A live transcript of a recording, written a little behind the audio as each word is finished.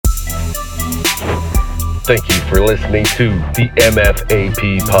Thank you for listening to the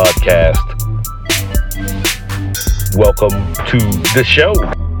MFA&P podcast. Welcome to the show.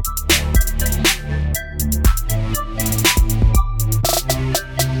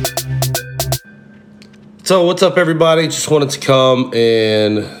 So what's up, everybody? Just wanted to come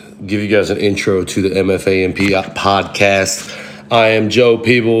and give you guys an intro to the MFA&P podcast. I am Joe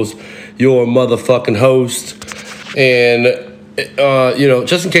Peebles, your motherfucking host. And,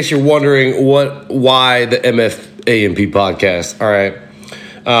 just in case you're wondering why the MFA&P podcast, all right.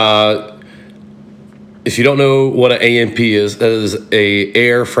 If you don't know what an A&P is, that is a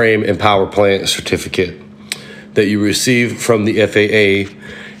airframe and power plant certificate that you receive from the FAA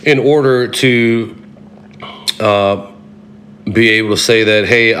in order to be able to say that,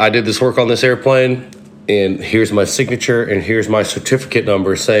 hey, I did this work on this airplane, and here's my signature, and here's my certificate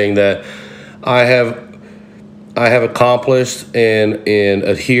number saying that I have accomplished and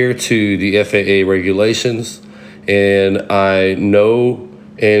adhere to the FAA regulations, and I know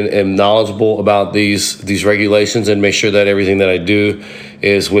and am knowledgeable about these regulations, and make sure that everything that I do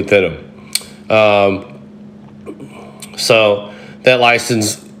is within them. So that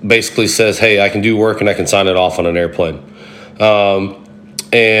license basically says, hey, I can do work and I can sign it off on an airplane.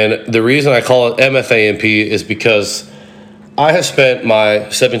 And the reason I call it MFA&P is because I have spent my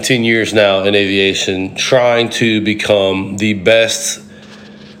 17 years now in aviation trying to become the best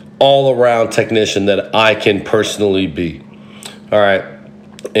all-around technician that I can personally be. All right.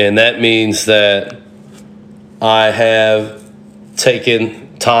 And that means that I have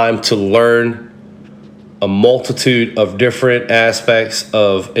taken time to learn a multitude of different aspects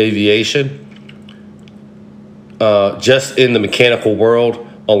of aviation. Just in the mechanical world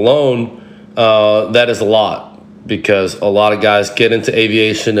alone, that is a lot, because a lot of guys get into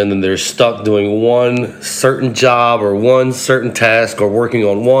aviation and then they're stuck doing one certain job or one certain task or working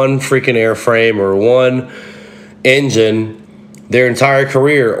on one freaking airframe or one engine their entire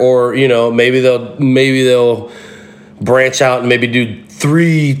career. Or, maybe they'll branch out and maybe do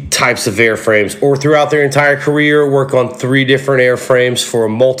 3 types of airframes, or throughout their entire career work on 3 different airframes for a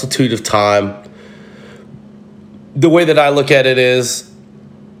multitude of time. The way that I look at it is,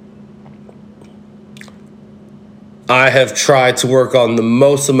 I have tried to work on the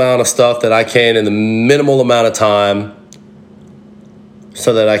most amount of stuff that I can in the minimal amount of time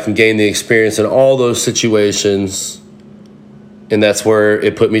so that I can gain the experience in all those situations, and that's where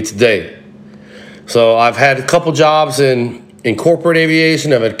it put me today. So I've had a couple jobs in corporate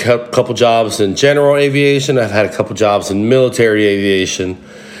aviation. I've had a couple jobs in general aviation. I've had a couple jobs in military aviation.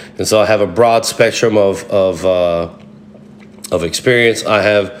 And so I have a broad spectrum of experience. I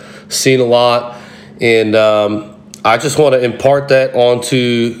have seen a lot. And I just want to impart that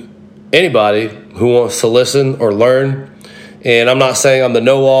onto anybody who wants to listen or learn. And I'm not saying I'm the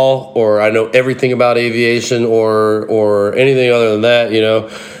know-all or I know everything about aviation or anything other than that,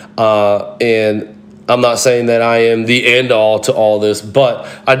 and I'm not saying that I am the end-all to all this, but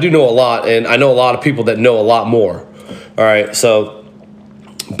I do know a lot, and I know a lot of people that know a lot more. All right, so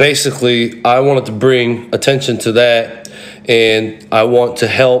basically, I wanted to bring attention to that, and I want to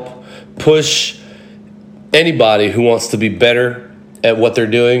help push anybody who wants to be better at what they're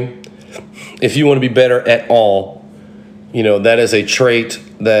doing. If you want to be better at all, that is a trait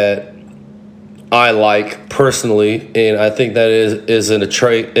that I like personally, and I think that is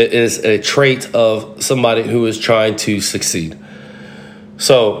a trait of somebody who is trying to succeed.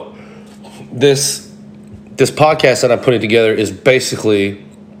 So this podcast that I'm putting together is basically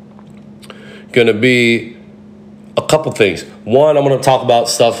going to be a couple things. One, I'm going to talk about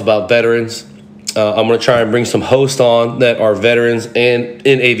stuff about veterans. I'm going to try and bring some hosts on that are veterans and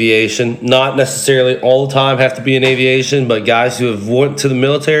in aviation. Not necessarily all the time have to be in aviation, but guys who have went to the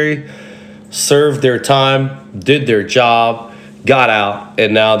military, served their time, did their job, got out,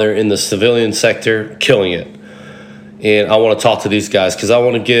 and now they're in the civilian sector killing it. And I want to talk to these guys because I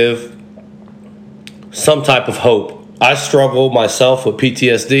want to give some type of hope. I struggle myself with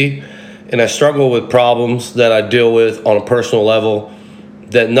PTSD, and I struggle with problems that I deal with on a personal level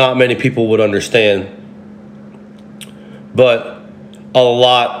that not many people would understand. But a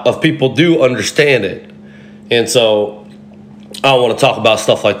lot of people do understand it. And so I want to talk about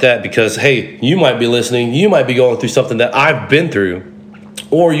stuff like that because, hey, you might be listening. You might be going through something that I've been through.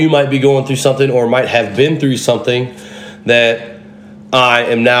 Or you might be going through something or might have been through something that I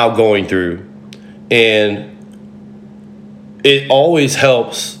am now going through. And it always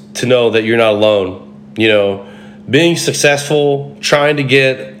helps to know that you're not alone. Being successful, trying to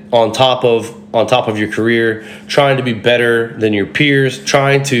get on top of your career, trying to be better than your peers,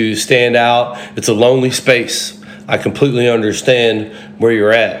 trying to stand out. It's a lonely space. I completely understand where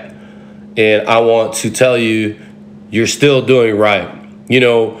you're at. And I want to tell you, you're still doing right.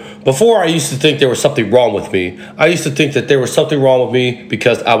 Before I used to think there was something wrong with me. I used to think that there was something wrong with me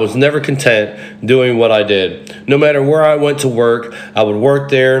because I was never content doing what I did. No matter where I went to work, I would work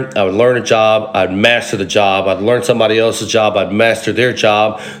there, I would learn a job, I'd master the job, I'd learn somebody else's job, I'd master their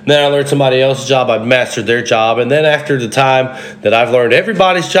job. Then I learned somebody else's job, I'd master their job. And then after the time that I've learned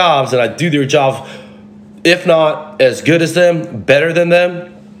everybody's jobs and I do their jobs, if not as good as them, better than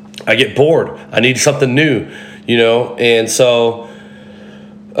them, I get bored. I need something new, and so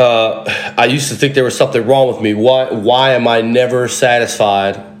I used to think there was something wrong with me. Why am I never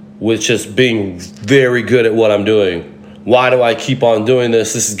satisfied with just being very good at what I'm doing? Why do I keep on doing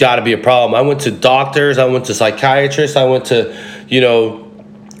this? This has got to be a problem. I went to doctors. I went to psychiatrists. I went to,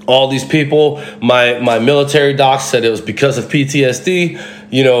 all these people. My military doc said it was because of PTSD.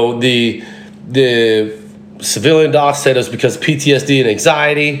 The civilian doc said it was because of PTSD and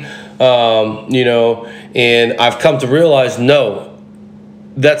anxiety. And I've come to realize, no,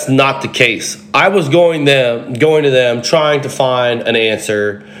 that's not the case. I was going to them, trying to find an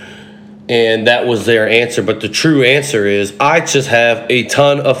answer, and that was their answer. But the true answer is I just have a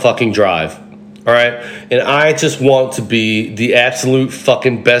ton of fucking drive. All right? And I just want to be the absolute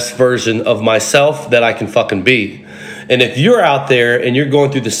fucking best version of myself that I can fucking be. And if you're out there and you're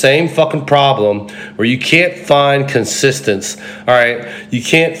going through the same fucking problem where you can't find consistency, all right? You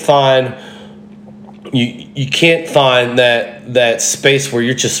can't find that space where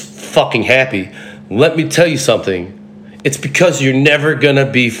you're just fucking happy. Let me tell you something. It's because you're never gonna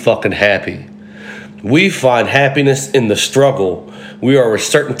be fucking happy. We find happiness in the struggle. We are a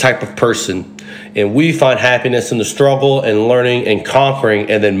certain type of person, and we find happiness in the struggle and learning and conquering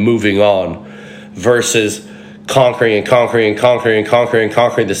and then moving on, versus conquering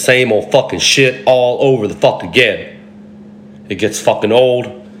the same old fucking shit all over the fuck again. It gets fucking old.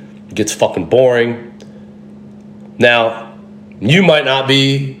 It gets fucking boring. Now, you might not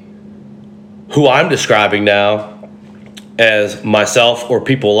be who I'm describing now as myself or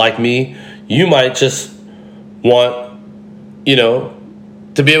people like me. You might just want, to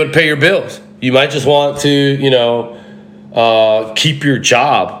be able to pay your bills. You might just want to, keep your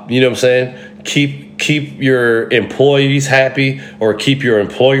job. You know what I'm saying? Keep your employees happy or keep your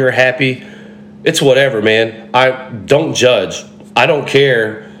employer happy. It's whatever, man. I don't judge. I don't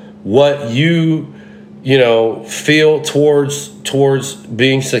care what you feel towards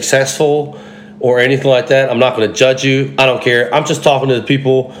being successful or anything like that. I'm not going to judge you. I don't care. I'm just talking to the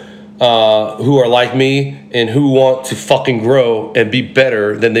people who are like me and who want to fucking grow and be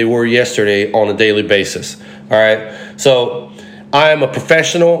better than they were yesterday on a daily basis. All right. So I am a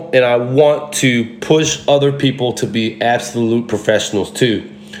professional and I want to push other people to be absolute professionals too.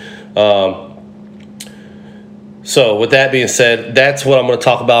 So with that being said, that's what I'm going to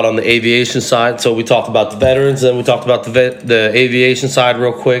talk about on the aviation side. So we talked about the veterans, and we talked about the aviation side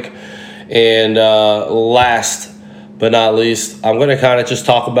real quick. And last but not least, I'm going to kind of just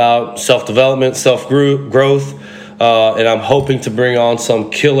talk about self-development, self-growth, and I'm hoping to bring on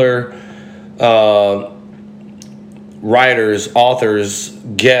some killer writers, authors,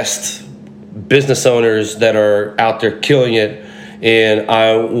 guests, business owners that are out there killing it. And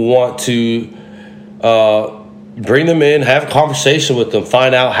I want to bring them in, have a conversation with them,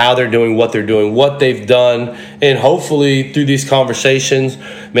 find out how they're doing, what they're doing, what they've done, and hopefully through these conversations,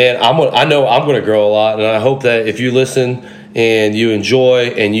 man, I know I'm going to grow a lot, and I hope that if you listen and you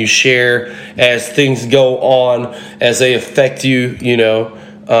enjoy and you share as things go on, as they affect you, and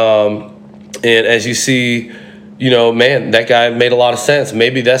as you see, man, that guy made a lot of sense.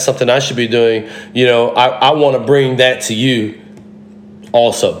 Maybe that's something I should be doing. I want to bring that to you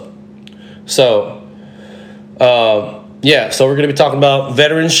also. So, so we're going to be talking about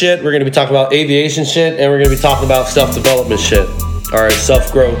veteran shit, we're going to be talking about aviation shit, and we're going to be talking about self-development shit. All right,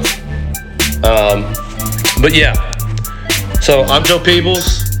 self-growth. So I'm Joe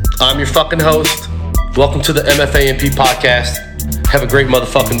Peebles. I'm your fucking host. Welcome to the MFA&P podcast. Have a great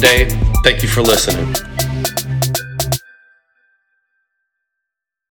motherfucking day. Thank you for listening.